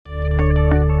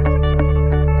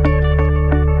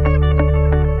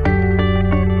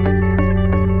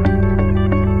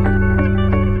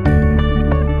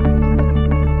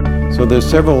So there's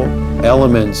several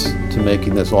elements to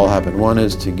making this all happen. One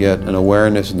is to get an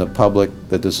awareness in the public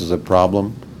that this is a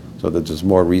problem, so that there's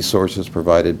more resources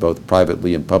provided both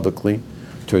privately and publicly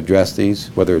to address these,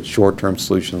 whether it's short-term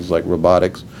solutions like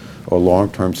robotics or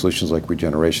long-term solutions like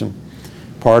regeneration.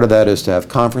 Part of that is to have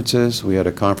conferences. We had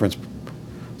a conference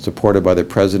supported by the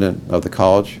president of the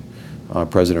college,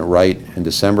 President Wright, in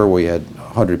December. We had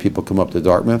 100 people come up to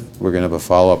Dartmouth. We're going to have a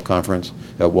follow-up conference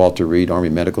at Walter Reed Army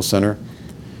Medical Center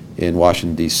in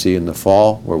Washington, D.C. in the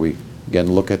fall, where we again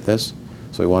look at this.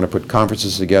 So we want to put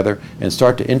conferences together and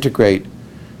start to integrate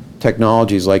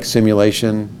technologies like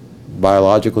simulation,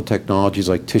 biological technologies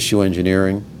like tissue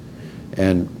engineering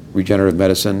and regenerative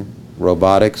medicine,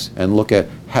 robotics, and look at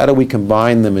how do we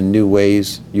combine them in new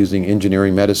ways using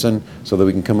engineering medicine so that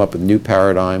we can come up with new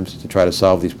paradigms to try to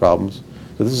solve these problems.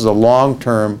 So this is a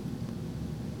long-term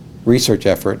research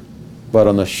effort, but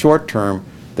on the short term,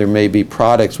 there may be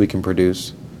products we can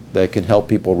produce that can help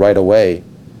people right away,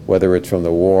 whether it's from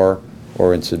the war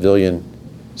or in civilian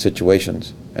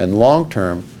situations. And long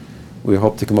term, we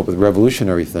hope to come up with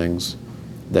revolutionary things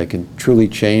that can truly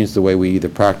change the way we either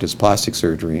practice plastic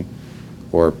surgery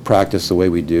or practice the way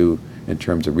we do in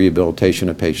terms of rehabilitation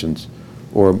of patients,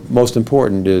 or most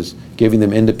important is giving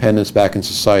them independence back in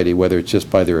society, whether it's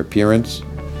just by their appearance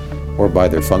or by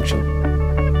their function.